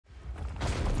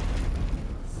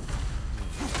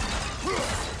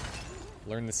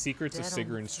Learn the secrets of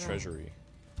Sigrun's treasury.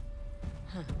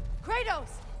 Huh. Kratos!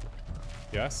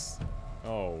 Yes?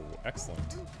 Oh,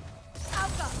 excellent.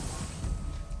 Alka!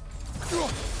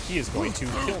 He is going to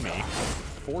kill me,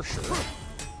 for sure.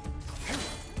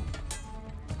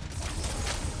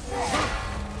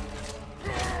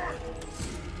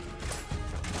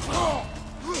 Wow.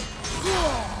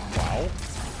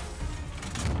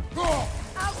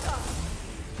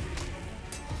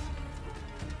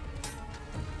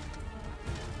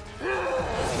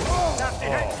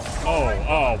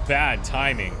 Oh, bad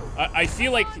timing. I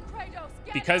feel like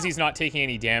because he's not taking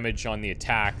any damage on the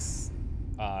attacks,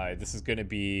 this is going to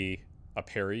be a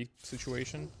parry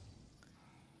situation.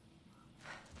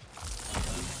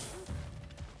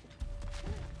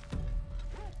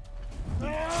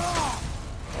 Oh,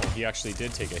 he actually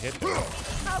did take a hit there.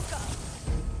 Oh, okay.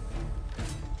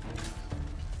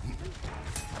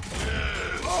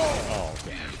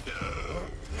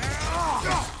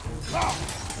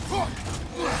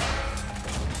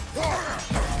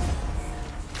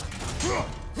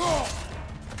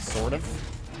 Sort of.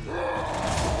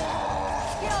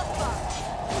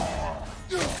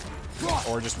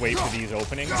 Or just wait for these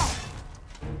openings.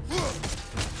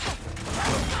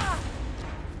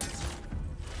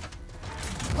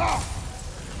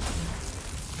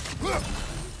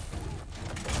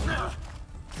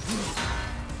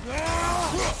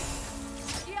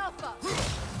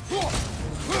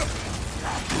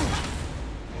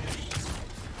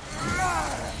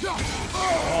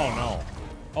 Oh no.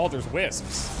 Oh, there's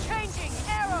wisps. Changing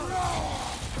arrows.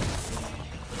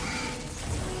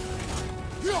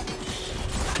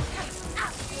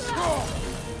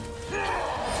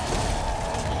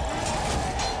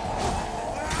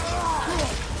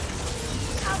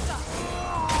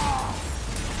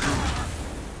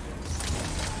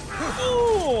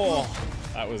 Oh,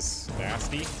 that was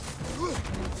nasty.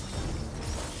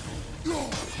 Good,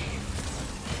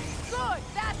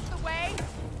 that's the way.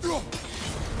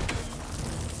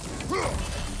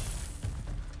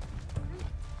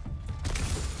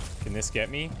 Can this get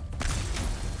me? It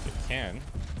can.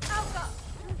 Alka.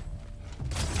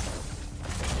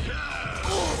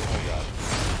 Oh god.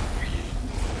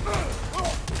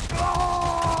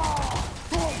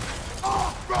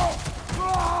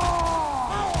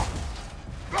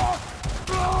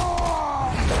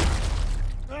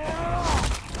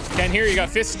 Can't hear you, got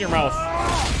fists in your mouth.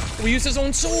 We use his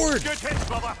own sword. Good hit,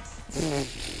 brother.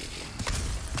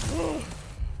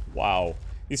 Wow.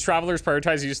 These travelers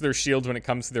prioritize the use of their shields when it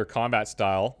comes to their combat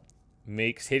style.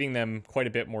 Makes hitting them quite a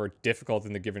bit more difficult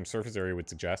than the given surface area would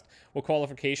suggest. What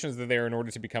qualifications are there in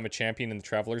order to become a champion in the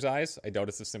traveler's eyes? I doubt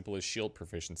it's as simple as shield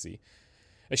proficiency.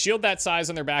 A shield that size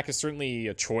on their back is certainly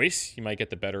a choice. You might get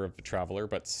the better of the traveler,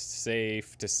 but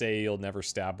safe to say you'll never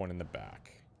stab one in the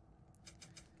back.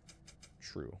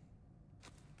 True.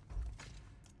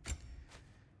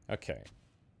 Okay.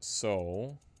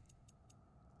 So...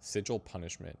 Sigil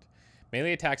punishment.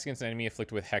 Melee attacks against an enemy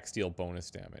afflicted with hex deal bonus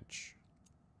damage.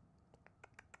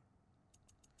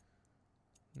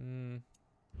 I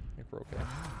think we're okay.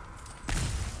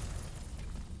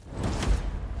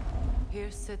 Here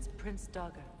sits Prince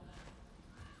Dagger.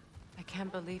 I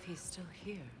can't believe he's still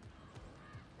here.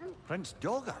 Prince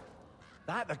Dagger?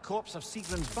 That the corpse of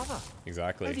Sigrun's brother?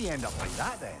 Exactly. How do you end up like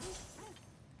that then?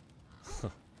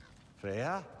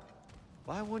 Freya,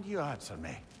 why won't you answer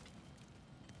me?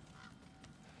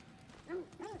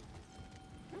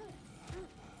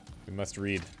 We must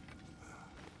read.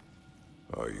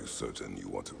 Are you certain you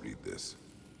want to read this?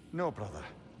 No, brother.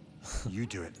 You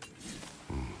do it.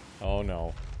 Oh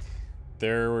no.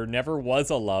 There never was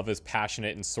a love as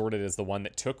passionate and sordid as the one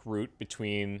that took root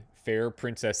between fair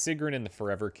Princess Sigrun and the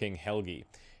forever King Helgi.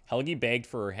 Helgi begged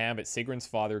for her hand, but Sigrun's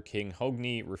father, King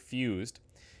Hogni, refused.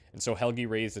 And so Helgi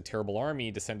raised a terrible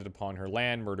army, descended upon her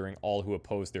land, murdering all who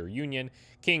opposed their union.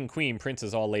 King, queen,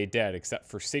 princes all lay dead, except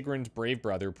for Sigrun's brave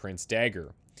brother, Prince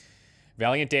Dagger.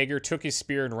 Valiant Dagger took his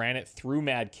spear and ran it through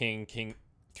Mad King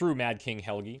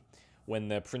Helgi. When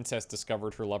the princess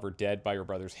discovered her lover dead by her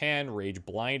brother's hand, rage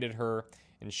blinded her,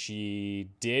 and she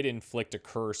did inflict a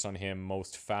curse on him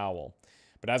most foul.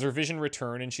 But as her vision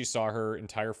returned and she saw her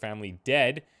entire family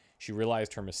dead, she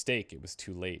realized her mistake. It was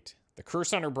too late. The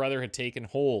curse on her brother had taken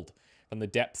hold. From the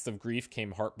depths of grief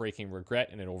came heartbreaking regret,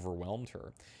 and it overwhelmed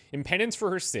her. In penance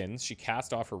for her sins, she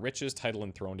cast off her riches, title,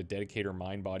 and throne to dedicate her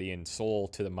mind, body, and soul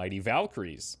to the mighty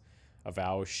Valkyries. A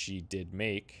vow she did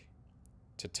make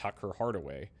to tuck her heart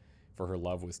away, for her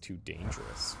love was too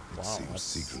dangerous. It seems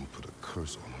Sigrun put a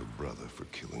curse on her brother for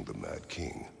killing the Mad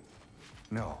King.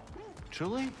 No.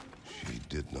 Truly? She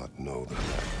did not know the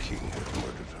Mad King had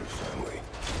murdered her family.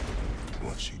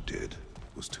 What she did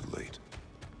was too late.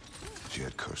 She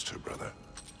had cursed her brother.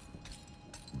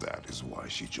 That is why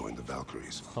she joined the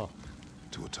Valkyries. Huh.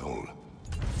 To atone.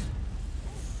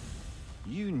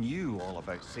 You knew all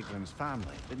about Sigrun's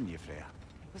family, didn't you, Freya?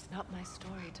 It was not my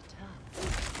story to tell.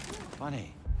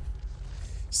 Funny.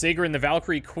 Sigrun, the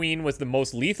Valkyrie Queen, was the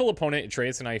most lethal opponent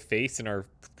Atreus and I faced in our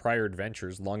prior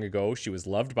adventures. Long ago, she was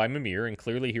loved by Mimir, and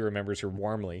clearly he remembers her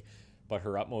warmly, but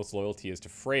her utmost loyalty is to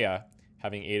Freya,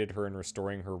 having aided her in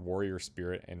restoring her warrior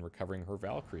spirit and recovering her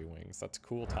Valkyrie wings. That's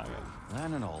cool timing.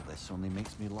 Learning all this only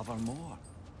makes me love her more.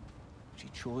 She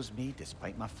chose me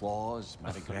despite my flaws,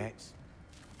 my regrets.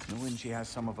 Knowing she has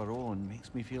some of her own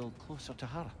makes me feel closer to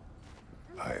her.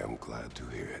 I am glad to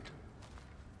hear it.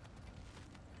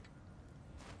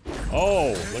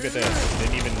 Oh, look at this.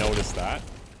 Didn't even notice that.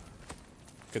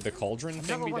 Could the cauldron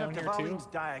thing Another be one down of here too? Dvalin's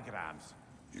diagrams.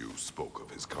 You spoke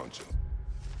of his conscience.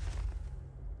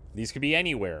 These could be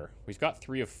anywhere. We've got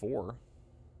 3 of 4.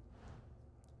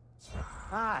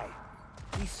 Aye.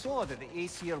 He saw that the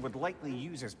Aesir would likely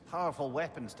use his powerful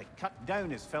weapons to cut down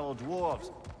his fellow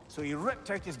dwarves, so he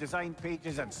ripped out his design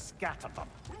pages and scattered them.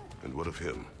 And what of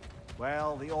him?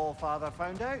 Well, the All-Father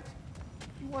found out.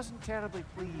 He wasn't terribly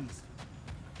pleased.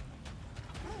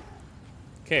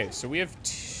 Okay, so we have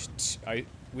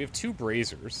we have 2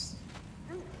 braziers.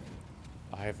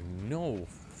 I have no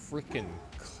freaking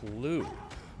clue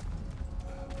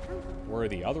where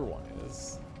the other one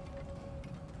is.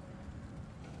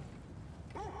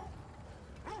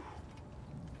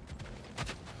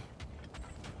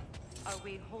 Are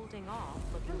we holding off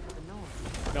looking for the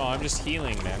north? No, I'm just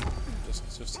healing, man.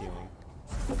 Just healing.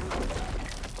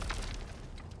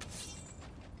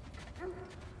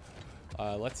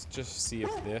 Let's just see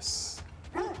if this...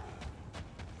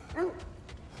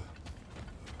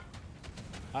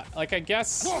 like, I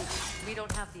guess... We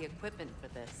don't have the equipment for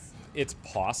this. It's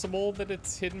possible that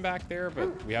it's hidden back there,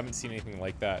 but we haven't seen anything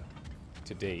like that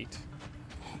to date.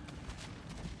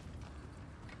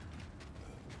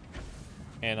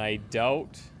 And I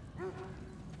doubt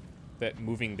that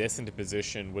moving this into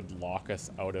position would lock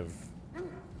us out of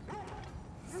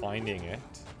finding it.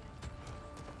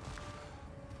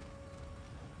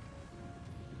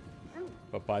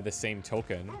 But by the same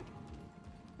token,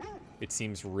 it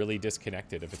seems really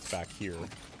disconnected if it's back here.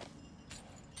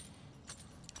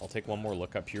 I'll take one more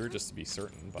look up here just to be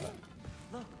certain, but...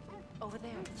 Look, over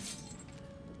there.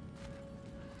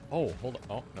 Oh, hold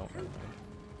on. Oh, no, never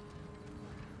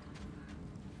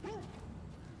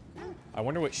mind. I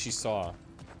wonder what she saw.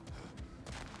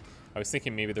 I was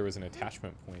thinking maybe there was an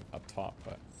attachment point up top,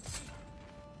 but...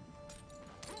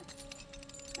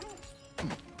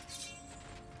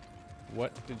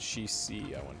 What did she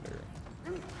see, I wonder?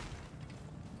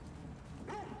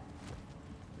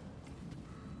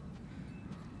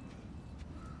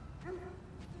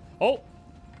 Oh!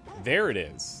 There it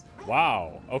is.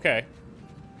 Wow. Okay.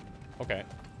 Okay.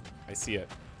 I see it.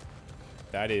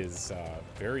 That is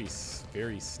very,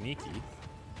 very sneaky.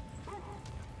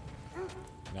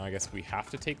 Now I guess we have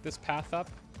to take this path up.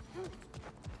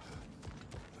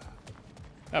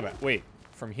 Oh, but wait.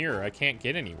 From here, I can't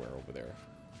get anywhere over there.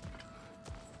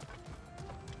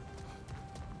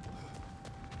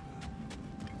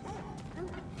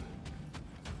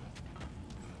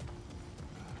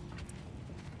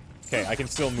 Okay, I can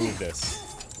still move this.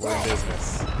 We're in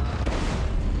business.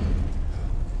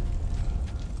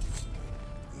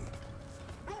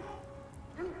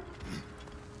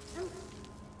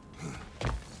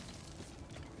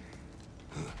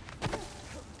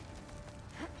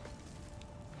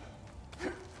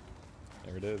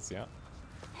 There it is, yeah.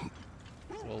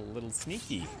 It's a little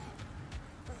sneaky.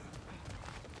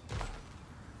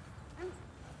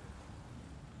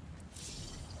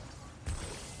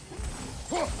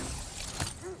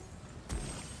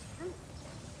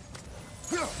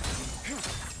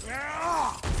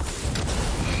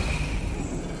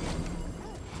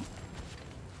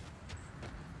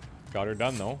 Got her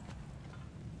done, though.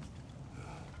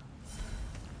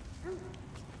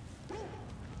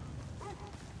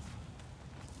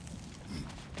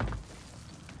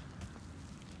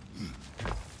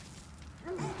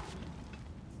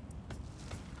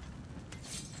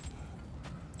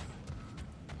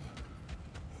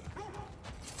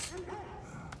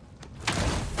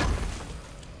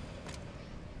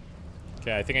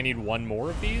 Okay, I think I need one more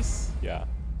of these. Yeah.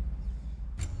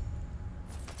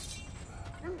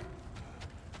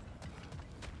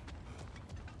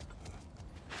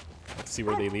 Let's see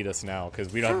where they lead us now,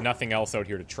 because we don't have nothing else out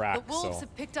here to track. The wolves So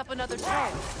have picked up another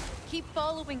trail. Keep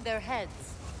following their heads.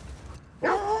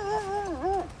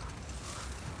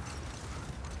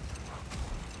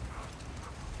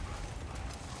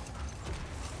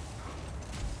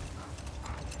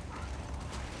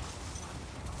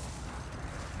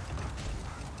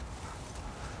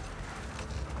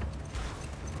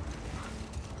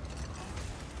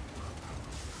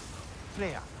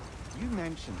 Freya, you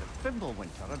mentioned that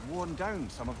Fimbulwinter had worn down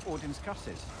some of Odin's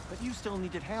curses, but you still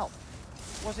needed help.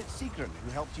 Was it Sigrun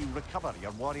who helped you recover your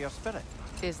warrior spirit?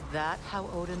 Is that how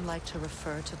Odin liked to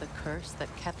refer to the curse that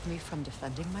kept me from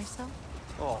defending myself?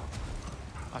 Oh,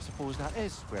 I suppose that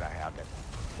is where I heard it.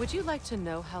 Would you like to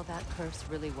know how that curse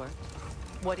really worked?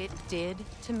 What it did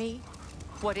to me?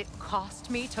 What it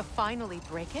cost me to finally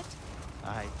break it?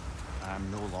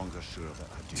 I'm no longer sure that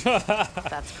I do.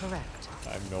 That's correct.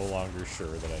 I'm no longer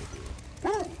sure that I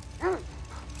do.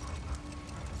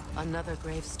 Another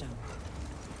gravestone.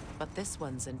 But this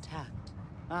one's intact.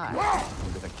 Aye,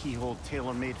 with a keyhole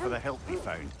tailor-made for the hilt we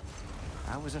found.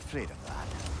 I was afraid of that.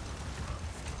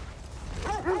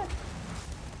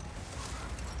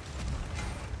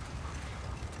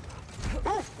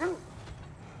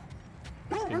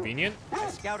 Convenient. I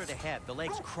scouted ahead. The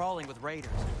lake's crawling with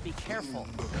raiders. Be careful.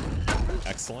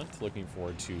 Excellent. Looking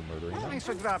forward to murdering them. Thanks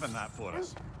for grabbing that for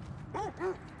us.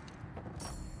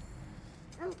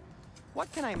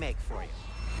 What can I make for you?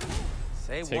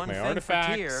 Say Take one my thing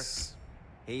artifacts. for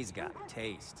Tyr. He's got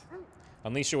taste.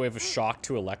 Unleash a wave of shock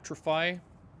to electrify.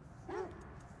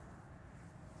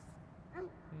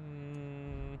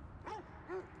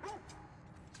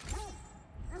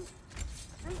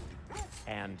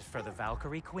 And for the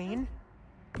Valkyrie Queen?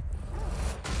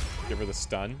 Give her the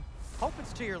stun. Hope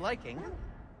it's to your liking.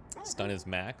 Stun is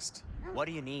maxed. What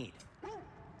do you need?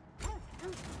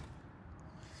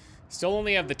 Still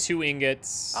only have the 2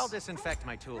 ingots. I'll disinfect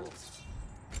my tools.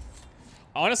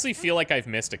 Honestly feel like I've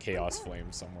missed a Chaos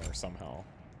Flame somewhere, somehow.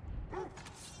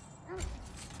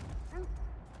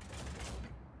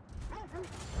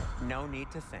 No need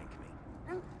to thank me.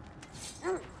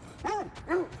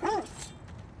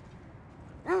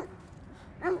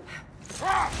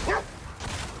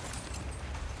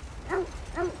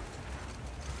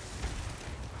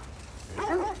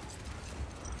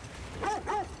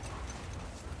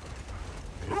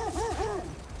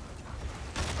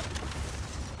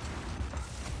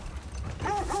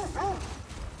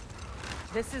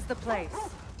 This is the place.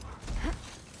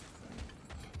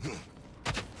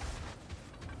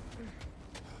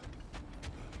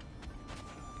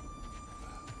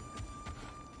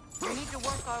 We need to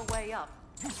work our way up.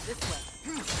 This way.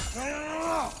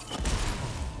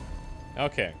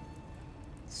 Okay.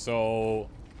 So,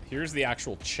 here's the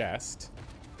actual chest.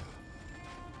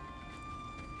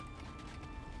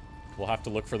 We'll have to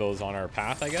look for those on our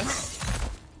path, I guess.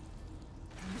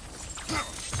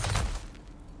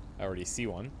 I already see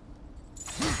one.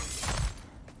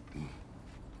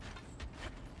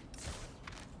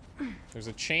 There's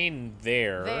a chain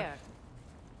there. There.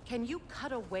 Can you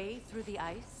cut a way through the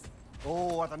ice?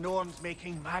 Oh, are the Norns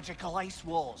making magical ice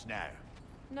walls now?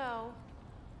 No.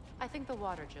 I think the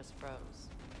water just froze.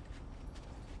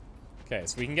 Okay,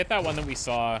 so we can get that one that we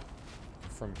saw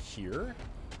from here.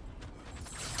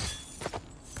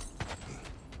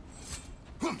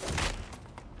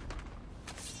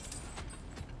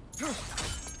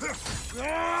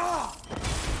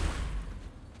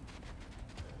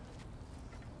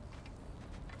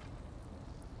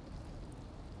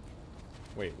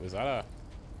 Wait, was that a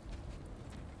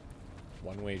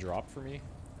one-way drop for me? It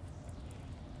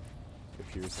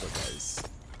appears that it was.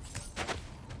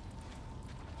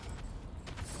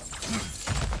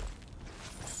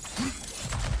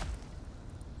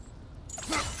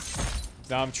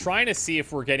 Now I'm trying to see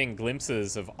if we're getting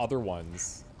glimpses of other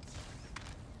ones.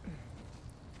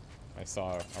 I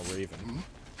saw a raven.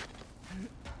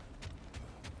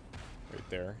 Right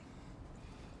there.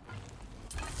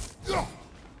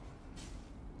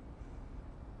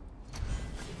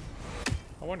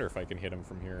 I wonder if I can hit him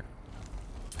from here.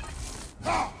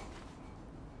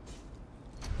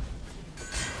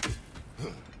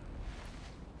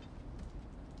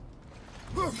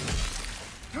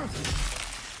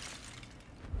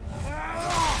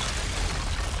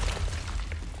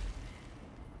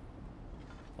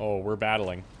 Oh, we're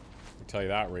battling. I'll tell you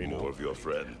that right now. More of your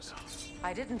friends.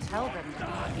 I didn't tell them to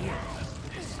be here.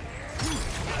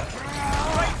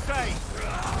 Right side!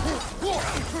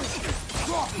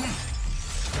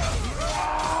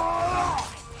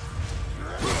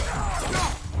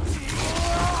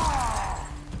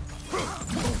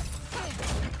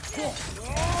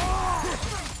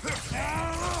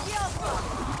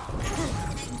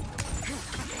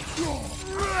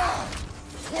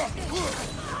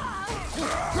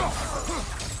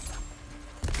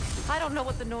 I don't know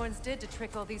what the Norns did to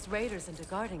trick all these raiders into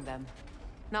guarding them.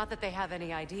 Not that they have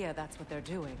any idea that's what they're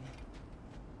doing.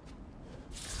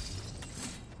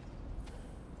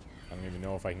 I don't even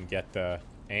know if I can get the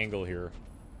angle here.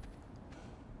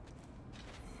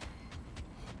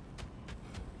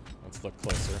 Let's look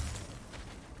closer.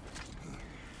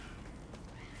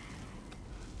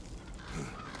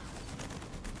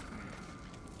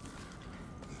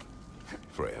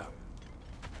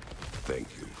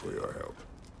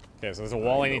 Okay, so there's a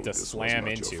wall I know need to this was slam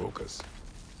not your into. focus.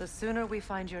 The sooner we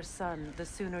find your son, the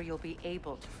sooner you'll be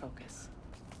able to focus.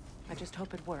 I just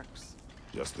hope it works.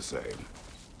 Just the same.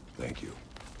 Thank you.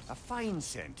 A fine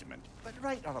sentiment, but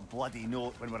write her a bloody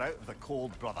note when we're out of the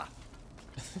cold, brother.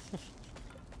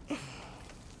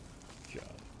 God.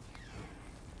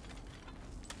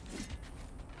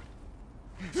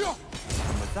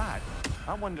 And with that,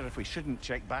 I wonder if we shouldn't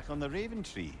check back on the Raven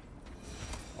Tree.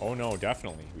 Oh no,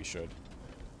 definitely we should.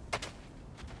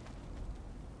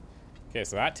 Okay,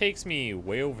 so that takes me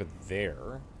way over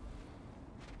there.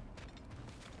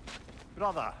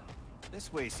 Brother,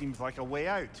 this way seems like a way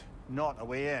out, not a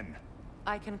way in.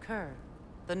 I concur.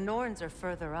 The Norns are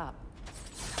further up.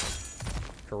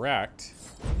 Correct.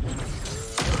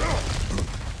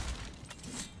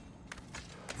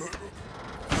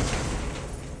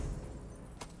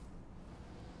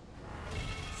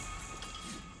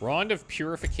 Wand of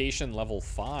Purification level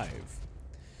 5.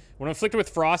 When afflicted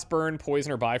with Frostburn,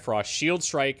 Poison, or Bifrost, Shield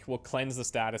Strike will cleanse the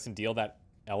status and deal that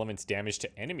element's damage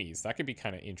to enemies. That could be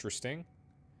kind of interesting.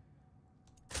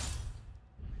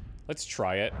 Let's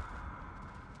try it.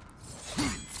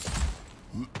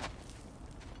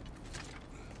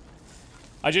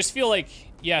 I just feel like,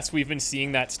 yes, we've been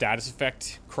seeing that status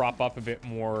effect crop up a bit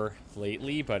more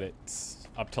lately, but it's,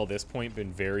 up till this point,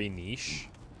 been very niche.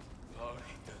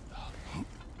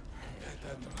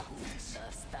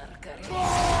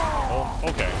 Oh,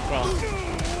 okay, well.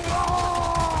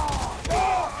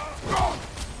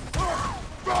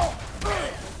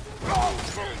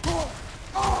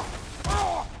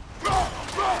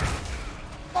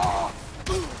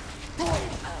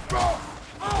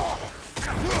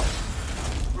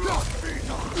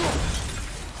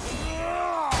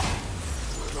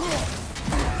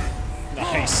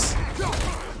 Nice.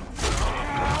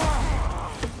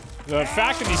 The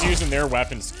fact that he's using their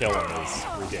weapons to kill him is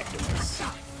ridiculous.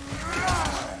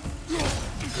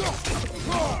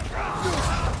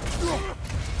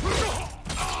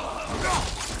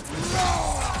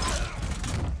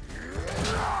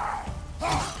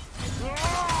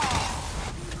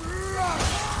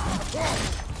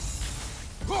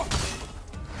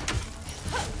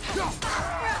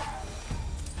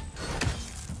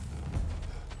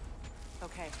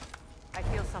 Okay, I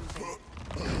feel something.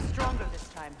 Stronger this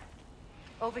time.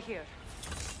 Over here.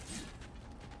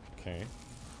 Okay.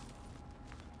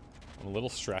 I'm a little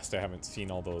stressed I haven't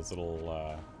seen all those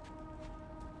little,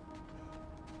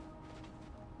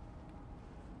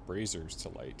 braziers to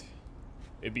light.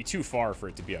 It'd be too far for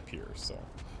it to be up here, so.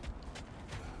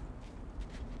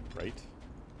 Right?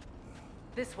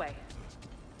 This way.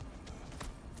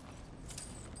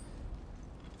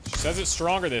 She says it's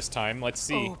stronger this time. Let's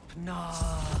see.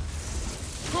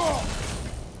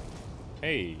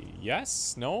 Hey,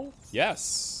 yes? No?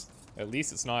 Yes. At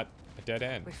least it's not a dead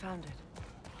end. We found it.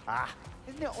 Ah,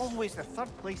 isn't it always the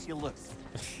third place you look?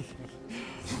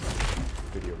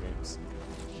 Video games.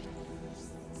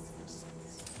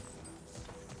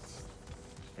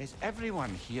 Is everyone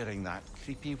hearing that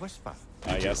creepy whisper?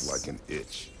 Yes. Just like an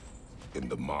itch in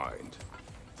the mind.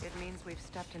 It means we've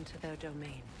stepped into their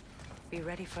domain. Be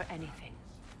ready for anything.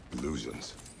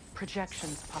 Illusions.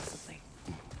 Projections, possibly.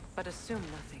 But assume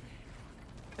nothing.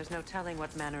 There's no telling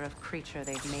what manner of creature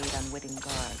they've made unwitting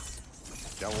guards.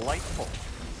 Delightful.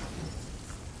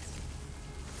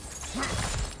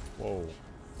 Whoa.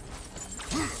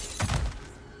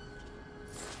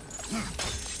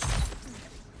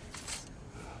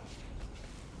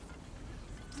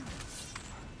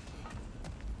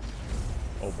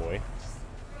 Oh boy.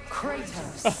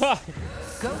 Kratos,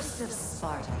 Ghost of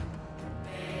Sparta,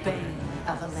 Bane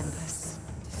of Olympus,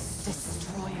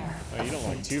 Destroyer. Oh, you don't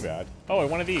look too bad. Oh,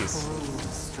 one of these. Cruel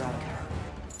striker,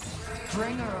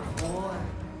 Bringer of war,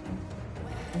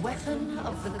 Weapon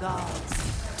of the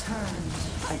gods,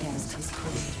 turned against his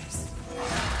creators.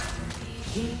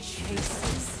 He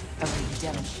chases a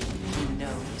redemption he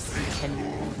knows he can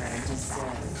never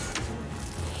deserve.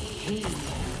 He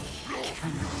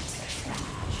cannot change.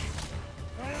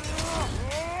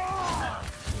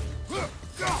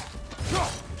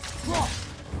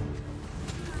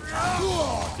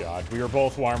 Oh god, we were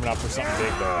both warming up for something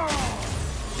big there.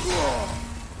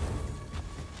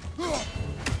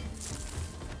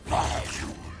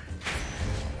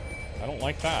 I don't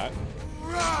like that.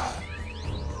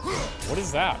 What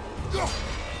is that?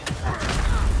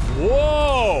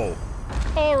 Whoa!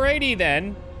 Alrighty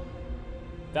then.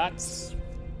 That's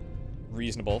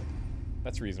reasonable.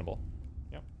 That's reasonable.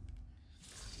 Yep.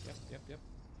 Yep.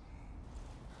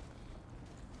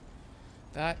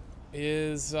 That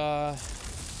is,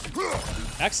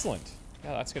 excellent.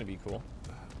 Yeah, that's gonna be cool.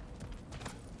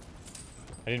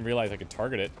 I didn't realize I could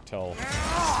target it till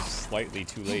slightly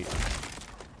too late.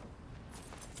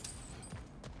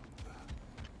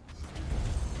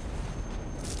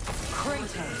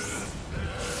 Kratos,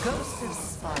 Ghost of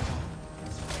Sparta,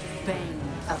 Bane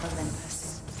of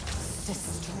Olympus,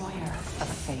 Destroyer of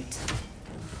Fate,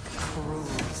 Cruel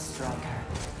Striker,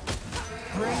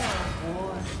 Bringer of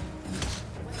War,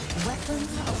 Weapon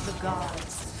of the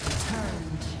Gods,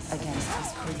 turned against his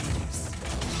creators.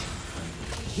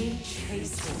 He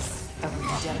chases a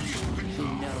redemption he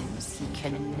knows he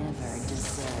can never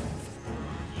deserve.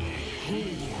 He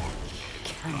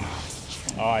cannot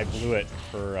change. Oh, I blew it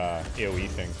for AoE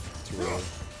thing too early.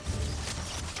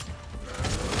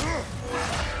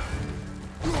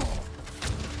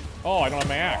 Oh, I don't have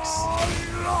my axe.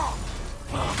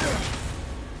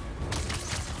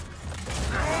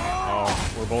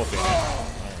 Oh, we're both in it.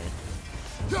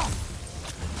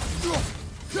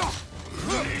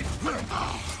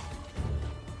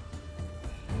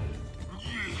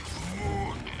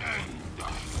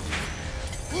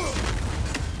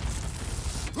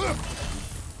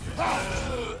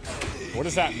 What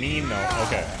does that mean, though?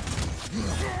 Okay.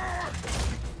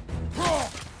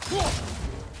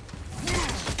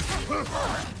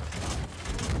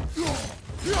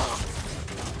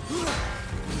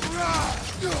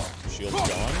 Shield's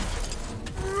gone.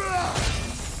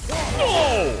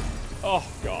 No! Oh,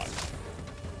 God.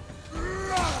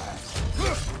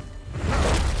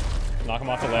 Knock him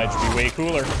off the ledge. Be way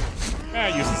cooler. Ah,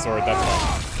 use the sword. That's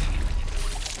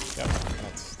fine. Yep,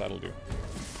 that'll do.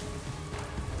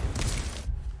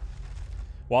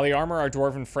 While the armor our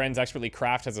dwarven friends expertly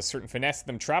craft has a certain finesse to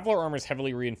them, traveler armor is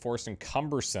heavily reinforced and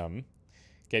cumbersome.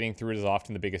 Getting through it is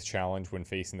often the biggest challenge when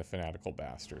facing the fanatical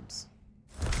bastards.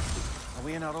 Are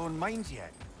we in our own minds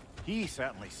yet? He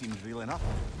certainly seems real enough.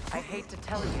 I hate to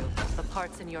tell you, the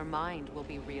parts in your mind will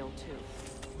be real too.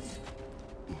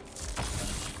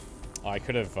 I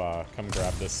could have come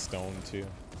grab this stone too.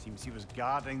 Seems he was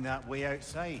guarding that way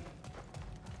outside.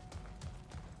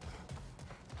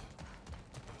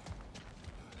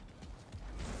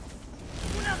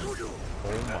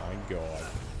 Oh my God.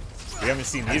 We haven't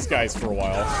seen these guys for a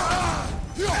while.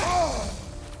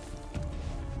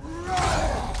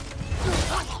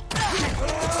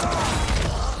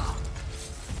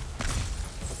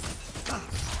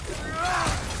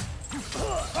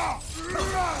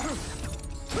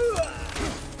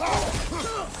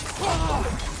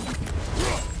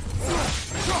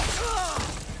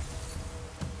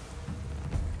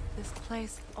 This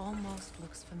place almost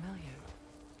looks familiar,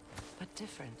 but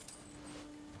different.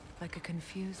 Like a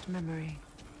confused memory.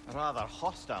 A rather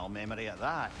hostile memory at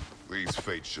that. These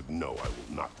fates should know I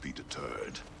will not be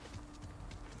deterred.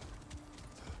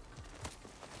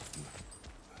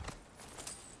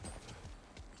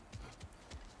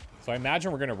 So I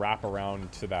imagine we're going to wrap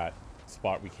around to that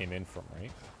spot we came in from,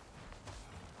 right?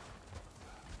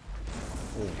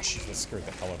 Oh, jeez, that scared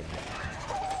the hell out of me.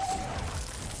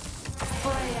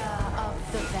 Freya of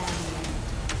the Vanguard,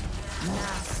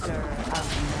 Master of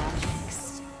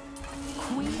Magics,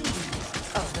 Queen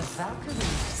of the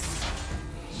Valkyries,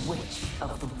 Witch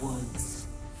of the Woods,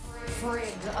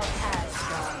 Frigg of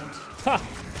Asgard. Ha!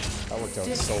 That worked out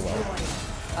so well.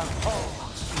 Destroyer of all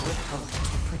she would hope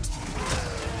to protect.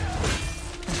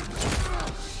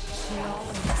 She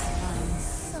always finds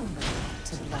somebody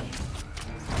to blame.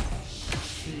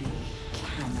 She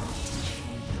cannot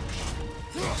change.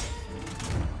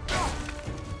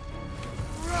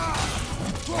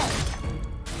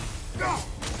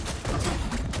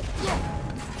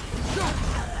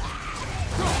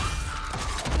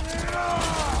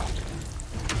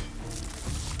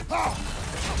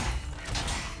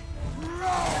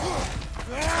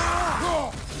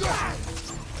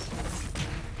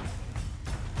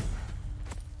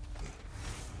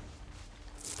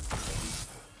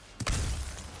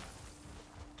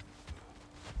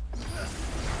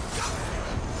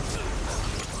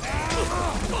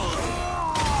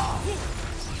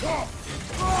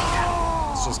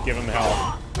 Let's just give him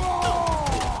hell.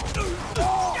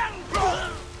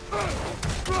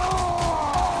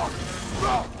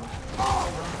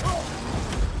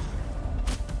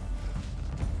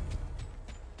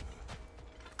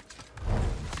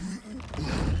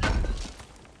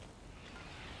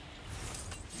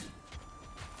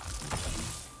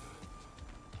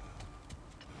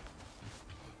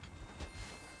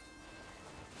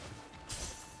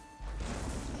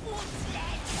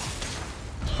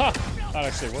 Ha! That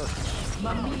actually worked.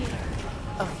 Mimir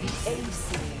of the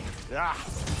Aesir, Ah,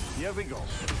 here we go.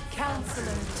 Counselor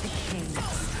to Kings,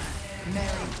 Merry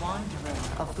wanderer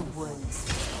of the woods,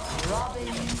 Robin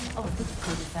of the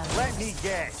good fellows. Let me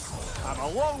guess. I'm a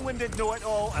long-winded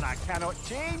know-it-all and I cannot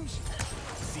change?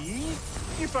 See?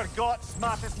 You forgot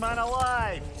smartest man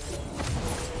alive.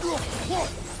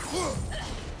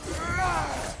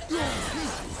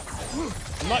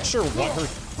 I'm not sure what her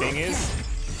thing is,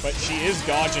 but she is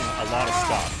dodging a lot of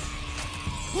stuff.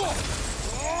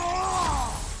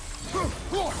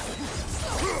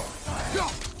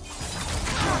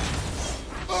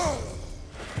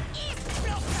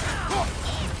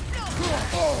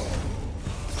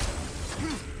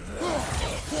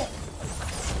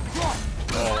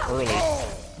 Oh, early.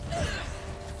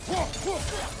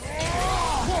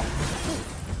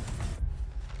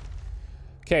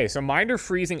 Okay, so minor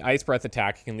freezing ice breath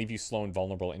attack can leave you slow and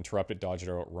vulnerable. Interrupt it, dodge it,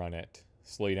 or outrun it.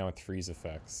 Slow you down with freeze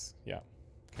effects. Yeah.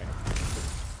 Okay.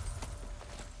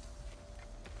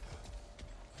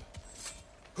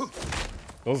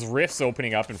 Those rifts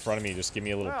opening up in front of me just give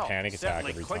me a little panic attack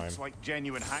every time. Like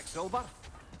genuine hack silver.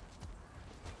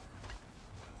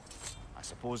 I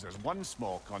suppose there's one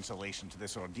small consolation to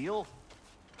this ordeal.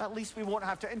 At least we won't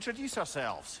have to introduce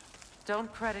ourselves.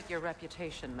 Don't credit your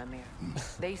reputation, Mimir.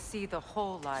 They see the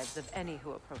whole lives of any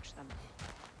who approach them.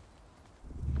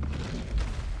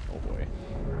 Oh boy.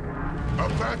 A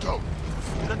phantom!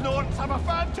 The Norns have a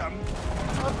phantom?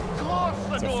 Of course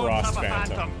the It's a Norns frost have a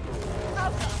phantom.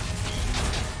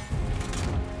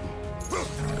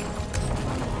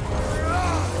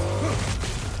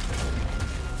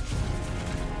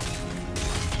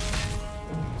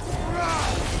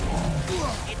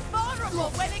 It's vulnerable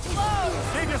when it glows!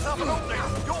 Give yourself an opening!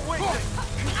 Don't waste it!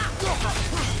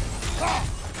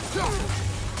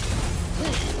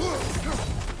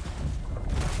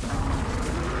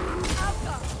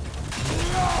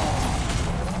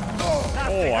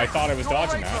 Oh, I thought I was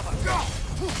dodging that.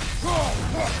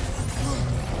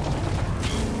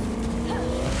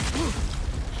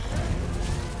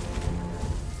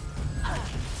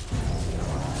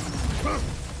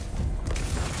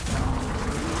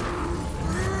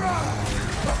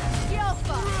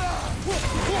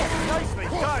 Nicely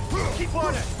done! Keep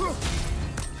on it!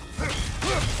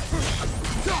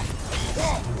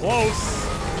 Close.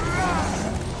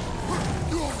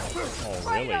 Oh,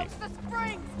 really? Kratos, the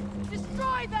springs!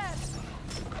 Destroy them!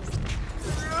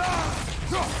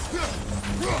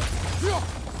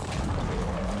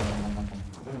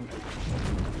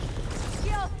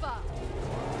 Kelpie!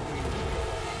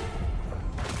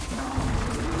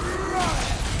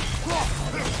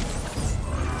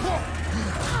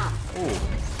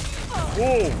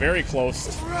 Ooh, very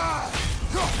close.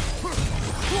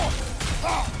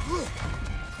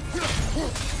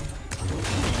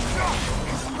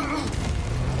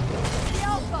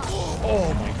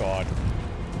 Oh my god.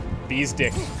 Bee's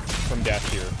dick from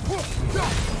death here.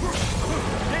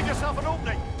 Give yourself an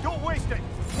opening! Don't waste it!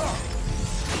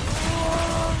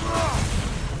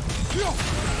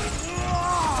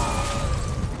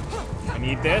 I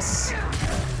need this.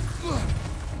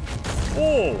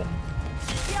 Oh!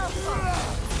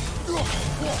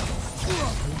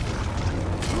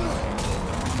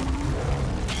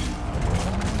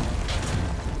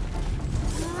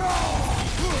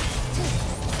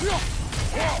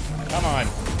 Come on.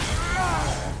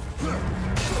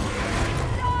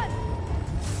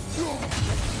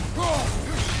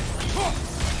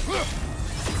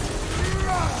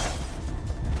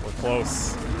 We're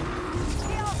close.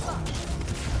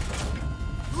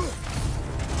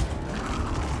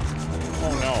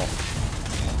 Oh no. I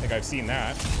think I've seen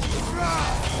that.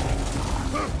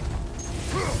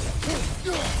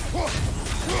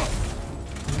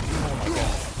 Oh my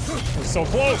god. We're so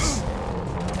close!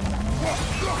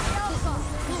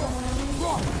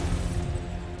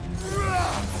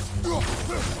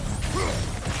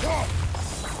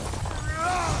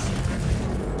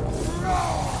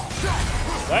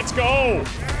 Let's go!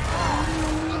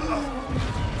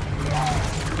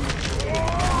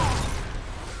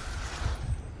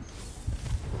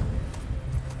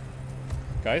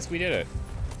 Guys, we did it.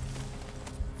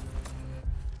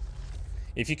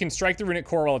 If you can strike the runic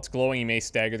core while it's glowing, you may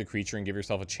stagger the creature and give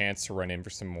yourself a chance to run in for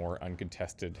some more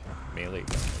uncontested melee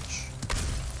damage.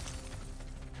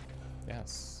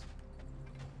 Yes.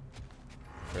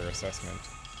 Fair assessment.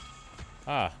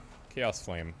 Ah, Chaos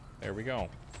Flame. There we go.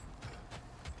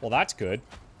 Well, that's good.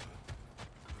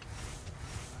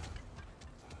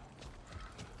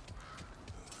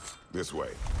 This way.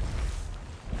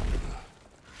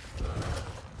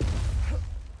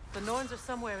 The Norns are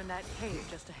somewhere in that cave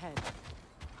just ahead.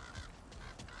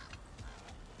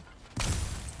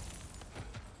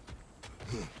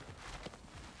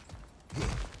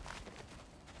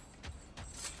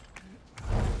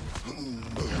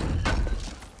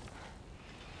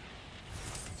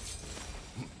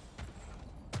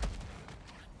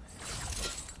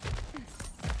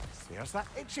 What's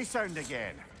that itchy sound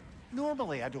again?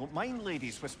 Normally, I don't mind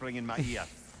ladies whispering in my ear,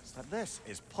 but this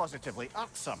is positively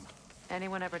irksome.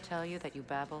 Anyone ever tell you that you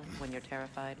babble when you're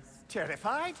terrified?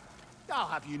 Terrified? I'll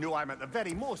have you know I'm at the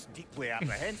very most deeply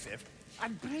apprehensive.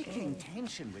 And breaking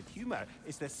tension with humor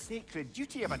is the sacred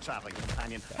duty of a traveling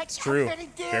companion. It's true. How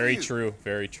dare Very you? true.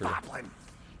 Very true. Babbling.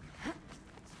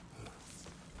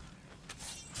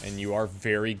 And you are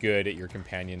very good at your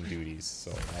companion duties,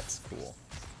 so that's cool.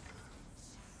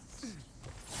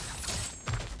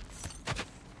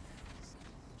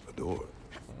 A door.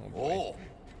 Oh,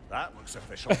 that looks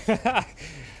official.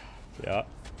 Yeah.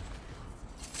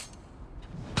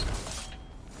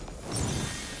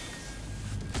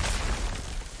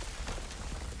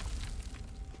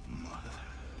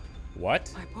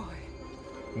 What? My boy.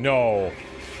 No.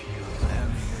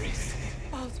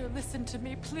 Baldur, listen to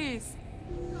me, please.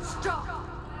 Stop!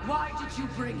 Why did you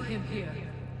bring him here?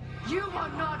 You are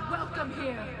not welcome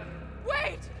here!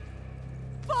 Wait!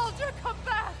 Baldur, come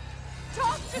back!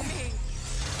 Talk to me!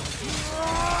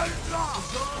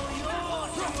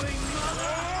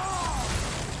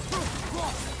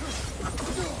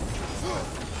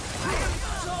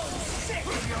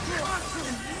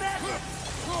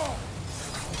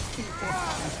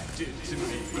 Did to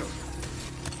me.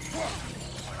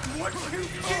 What you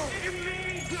did to me!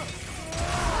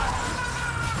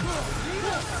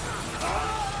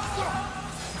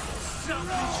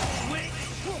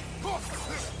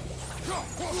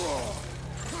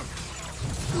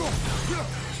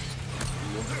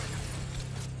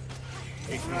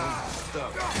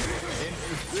 Selfish witch!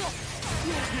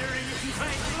 Hearing you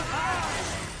fighting high!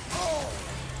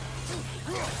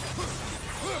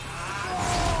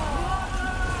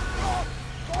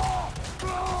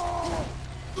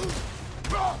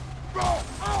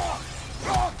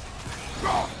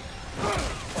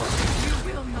 You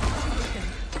will not hurt him.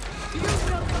 You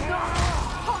will not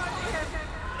harm him.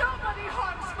 Nobody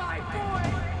harms my boy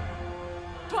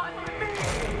but me.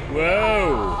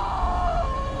 Whoa.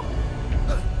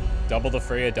 Double the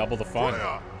Freya, double the fun.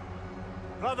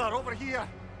 Brother, over here.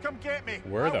 Come get me.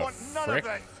 Where I the want none frick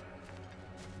of this.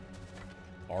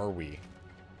 are we?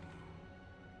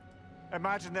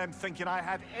 Imagine them thinking I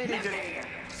had any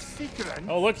secret.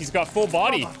 Oh, look, he's got full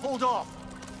body. Brother, hold off.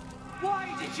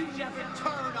 Why did you never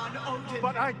turn on Odin?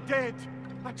 But I did.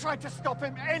 I tried to stop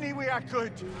him any way I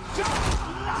could.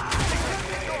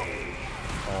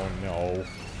 Oh, no.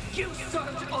 You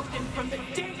served Odin from the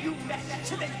day you met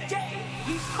to the day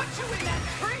he put you in that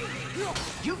tree!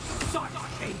 You sought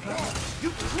favor!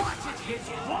 You wanted his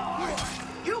war!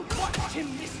 You watched him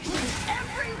mistreat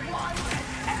everyone and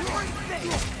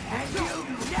everything! And you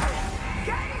never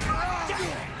gave a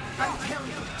damn until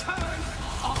you turned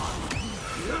on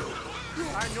you!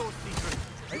 I know secret.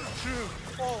 It's true.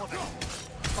 All of it.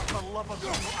 But for love of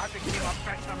you, I became a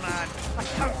better man. A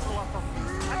counselor for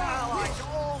peace. An ally to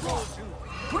all those who...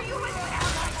 Were you an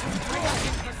ally to Freya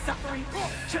in her suffering?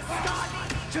 To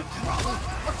Skadi? To Groma?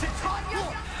 Or to Tanya?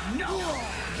 No!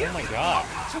 Oh my god.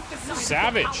 Took the side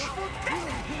Savage. of the powerful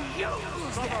then he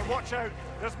used Brother, it. watch out.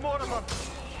 There's more of them.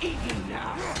 Even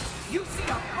now, you see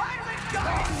a violent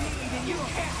guy in need and you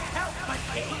can't help but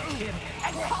hate him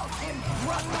and call him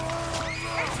brother.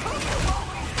 It's who you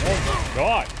always Oh my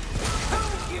god. who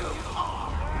you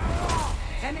are.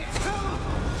 And it's who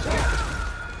you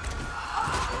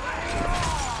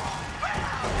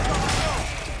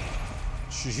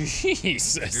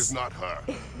Jesus. It is not her.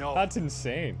 No, That's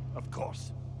insane. of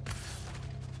course.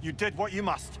 You did what you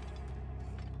must.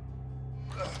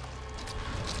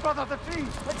 Brother, the tree!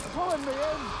 It's pulling me in!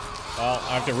 Well,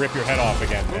 I have to rip your head off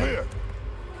again, Come man. here.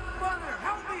 Brother,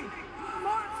 help me!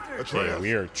 Monster! Okay, Atreus.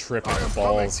 we are tripping I am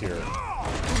balls coming. here.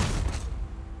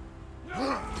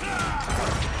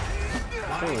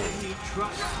 Why didn't you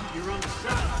trust your own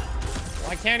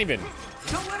son? I can't even.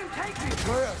 Don't let him take me!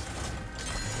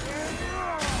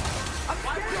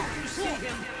 Why don't you see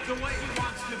him the way he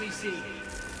wants to be seen?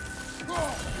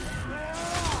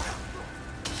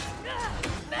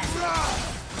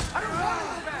 I don't want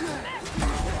him back!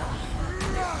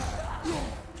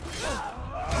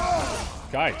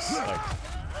 Guys, like.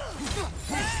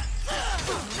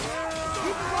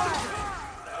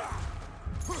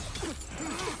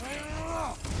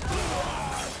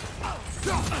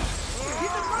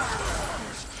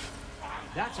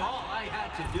 That's all I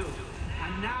had to do.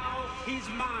 And now he's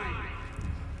mine.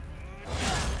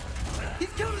 He's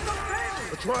killed his own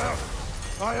family!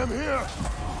 Atreus, I am here.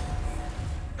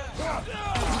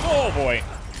 Oh boy.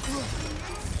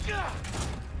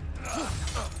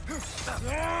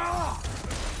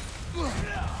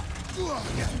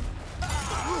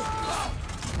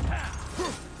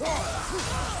 No!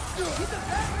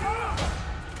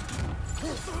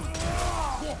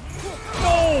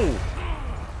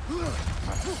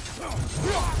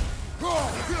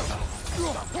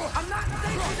 I'm not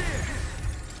safe with this!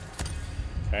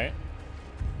 Okay.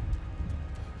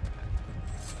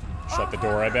 Shut the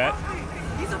door, I bet.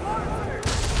 He's a monster!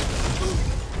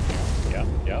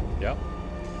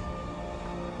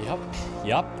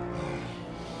 Yep.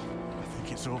 I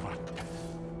think it's over.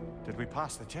 Did we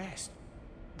pass the test?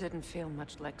 Didn't feel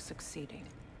much like succeeding.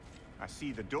 I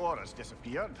see the door has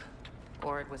disappeared.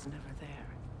 Or it was never there.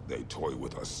 They toy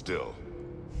with us still.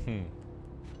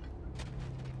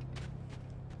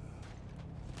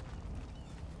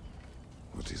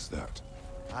 What is that?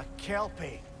 A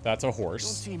Kelpie. That's a Don't horse.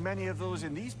 see many of those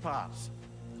in these parts.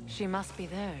 She must be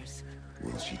theirs.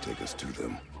 Will she take us to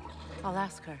them? I'll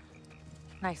ask her.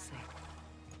 Nicely.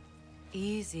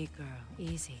 Easy, girl.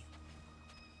 Easy.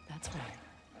 That's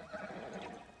right.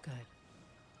 Good.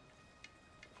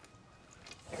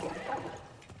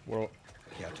 Well,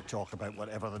 Care to talk about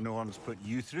whatever the Norns put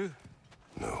you through?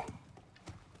 No.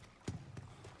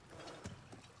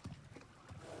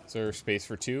 is there space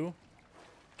for 2?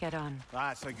 Get on.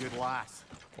 That's a good lass.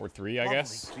 Or 3, I Lovely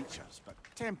guess? creatures, but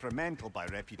temperamental by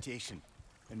reputation.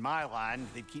 In my land,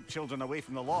 they'd keep children away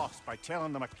from the lost by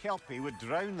telling them a Kelpie would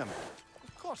drown them.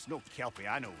 Of course, no Kelpie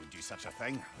I know would do such a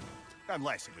thing.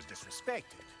 Unless it was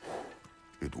disrespected.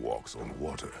 It walks on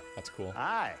water. That's cool.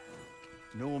 Aye.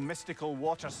 No mystical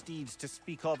water steeds to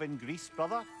speak of in Greece,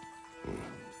 brother?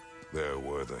 There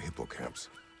were the hippocamps.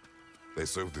 They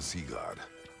served the sea god.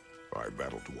 I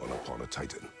battled one upon a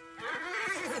titan.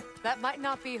 That might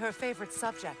not be her favorite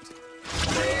subject.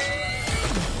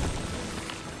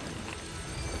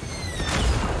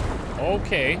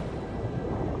 Okay.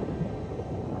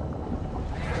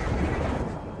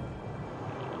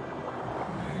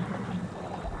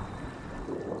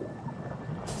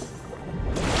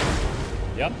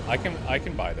 Yep, I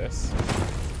can buy this.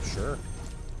 Sure.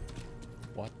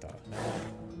 What the?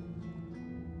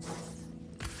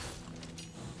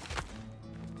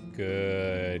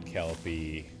 Good,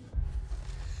 Kelpie.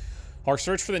 Our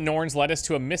search for the Norns led us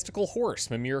to a mystical horse.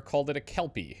 Mimir called it a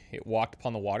Kelpie. It walked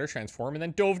upon the water, transformed, and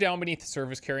then dove down beneath the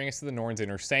surface, carrying us to the Norns'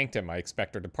 inner sanctum. I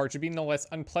expect our departure to be no less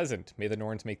unpleasant. May the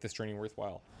Norns make this journey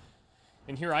worthwhile.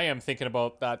 And here I am thinking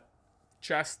about that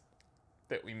chest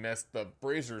that we missed the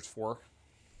braziers for.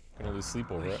 Gonna lose sleep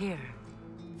over We're it. here.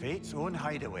 Fate's own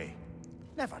hideaway.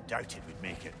 Never doubted we'd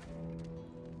make it.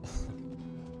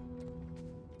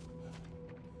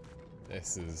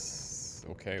 This is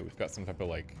okay. We've got some type of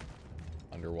like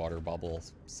underwater bubble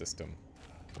system.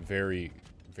 Very,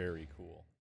 very cool.